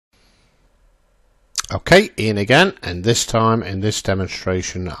Okay, Ian again, and this time in this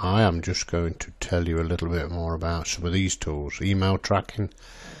demonstration I am just going to tell you a little bit more about some of these tools. Email tracking,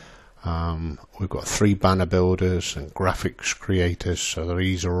 we've got 3 banner builders and graphics creators, so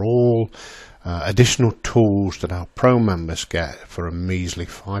these are all additional tools that our pro members get for a measly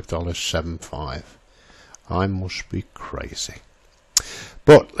 $5.75. I must be crazy.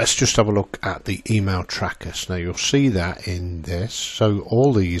 But let's just have a look at the email trackers. Now you'll see that in this. So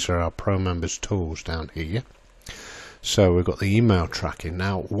all these are our pro members tools down here. So we've got the email tracking.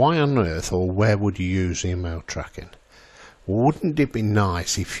 Now why on earth or where would you use email tracking? Wouldn't it be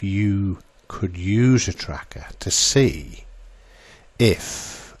nice if you could use a tracker to see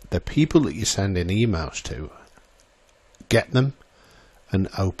if the people that you're sending emails to get them and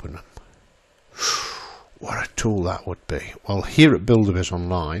open them? What a tool that would be. Well, here at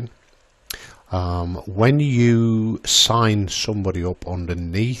Buildabizonline, when you sign somebody up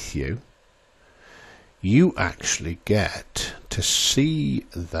underneath you, you actually get to see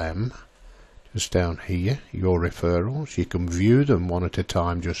them just down here, your referrals. You can view them one at a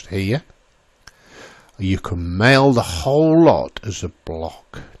time just here. You can mail the whole lot as a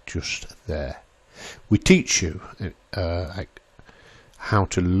block just there. We teach you how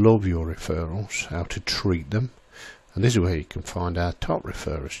to love your referrals, how to treat them, and this is where you can find our top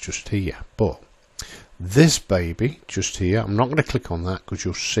referrers just here. But this baby just here, I'm not going to click on that because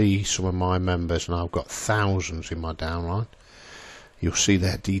you'll see some of my members, and I've got thousands in my downline. You'll see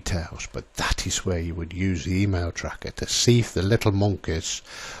their details, but that is where you would use the email tracker to see if the little monkeys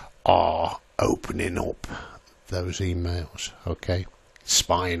are opening up those emails, okay,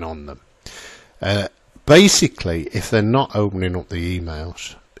 spying on them. Basically, if they're not opening up the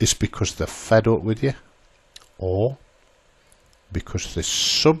emails, it's because they're fed up with you, or because the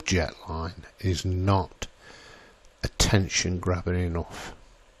subject line is not attention grabbing enough.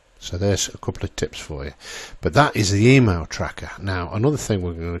 So there's a couple of tips for you. But that is the email tracker. Now another thing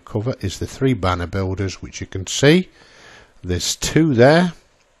we're going to cover is the 3 banner builders, which you can see. There's 2 there,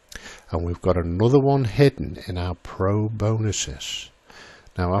 and we've got another one hidden in our pro bonuses.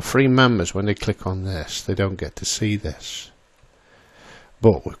 Now our free members, when they click on this, they don't get to see this.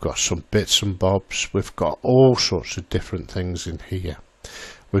 But we've got some bits and bobs. We've got all sorts of different things in here.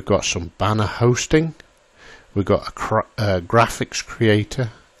 We've got some banner hosting. We've got a graphics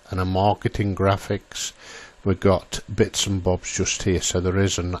creator and a marketing graphics. We've got bits and bobs just here. So there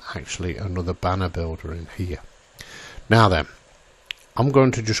is actually another banner builder in here. Now then, I'm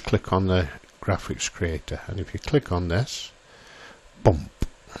going to just click on the graphics creator. And if you click on this, boom,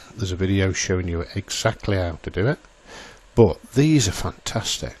 there's a video showing you exactly how to do it. But these are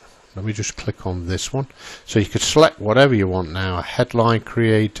fantastic. Let me just click on this one. So you could select whatever you want now, a headline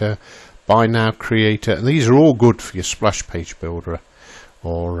creator, buy now creator, and these are all good for your splash page builder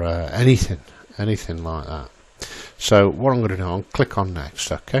or anything like that. So what I'm going to do, I'll click on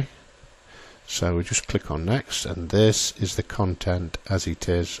next. Okay, so we just click on next, and this is the content as it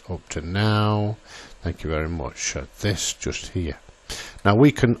is up to now. Thank you very much. So this just here. Now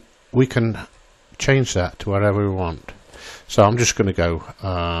we can change that to whatever we want. So I'm just going to go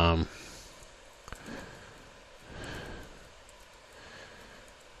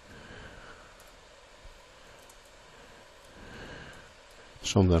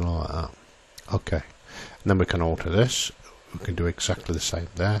something like that. Okay, and then we can alter this. We can do exactly the same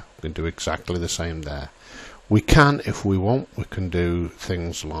there. We can do exactly the same there. We can, if we want, we can do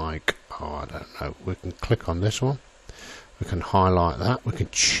things like, oh, I don't know, we can click on this one. We can highlight that, we can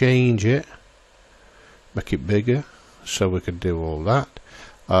change it, make it bigger, so we can do all that.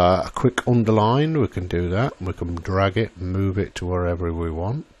 A quick underline, we can do that. We can drag it, move it to wherever we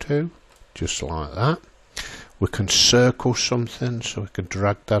want to, just like that. We can circle something, so we can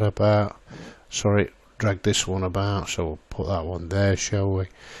drag that about. Sorry, drag this one about, so we'll put that one there, shall we?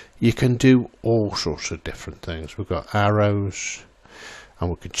 You can do all sorts of different things. We've got arrows,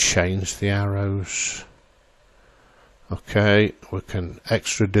 and we can change the arrows. Okay, we can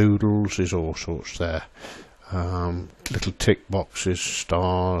extra doodles, there's all sorts there. Little tick boxes,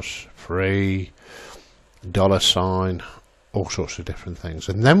 stars, free, $sign, all sorts of different things.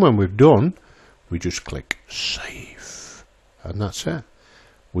 And then when we've done, we just click save, and that's it.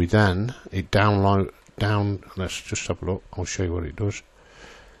 We then down. Let's just have a look. I'll show you what it does.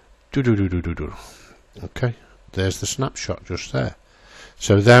 Okay, there's the snapshot just there.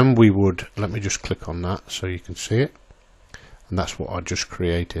 So then we would, let me just click on that so you can see it. And that's what I just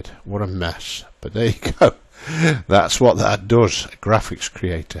created. What a mess. But there you go. That's what that does. Graphics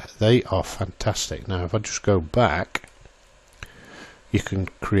creator. They are fantastic. Now if I just go back, you can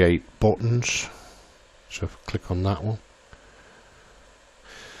create buttons. So if I click on that one.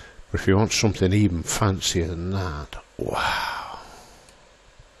 But if you want something even fancier than that, wow,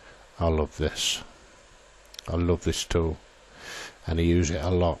 I love this. I love this tool, and I use it a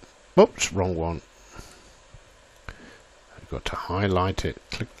lot. Oops, wrong one. You've got to highlight it,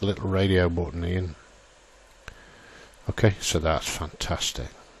 click the little radio button, Ian. Okay, so that's fantastic.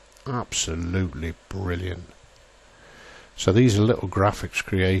 Absolutely brilliant. So these are little graphics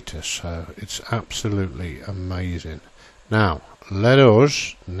creators, so it's absolutely amazing. Now, let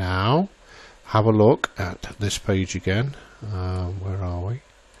us now have a look at this page again. Where are we?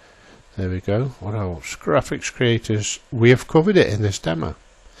 There we go. What else? Graphics creators. We have covered it in this demo.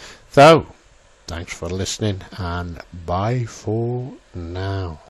 So, thanks for listening, and bye for now.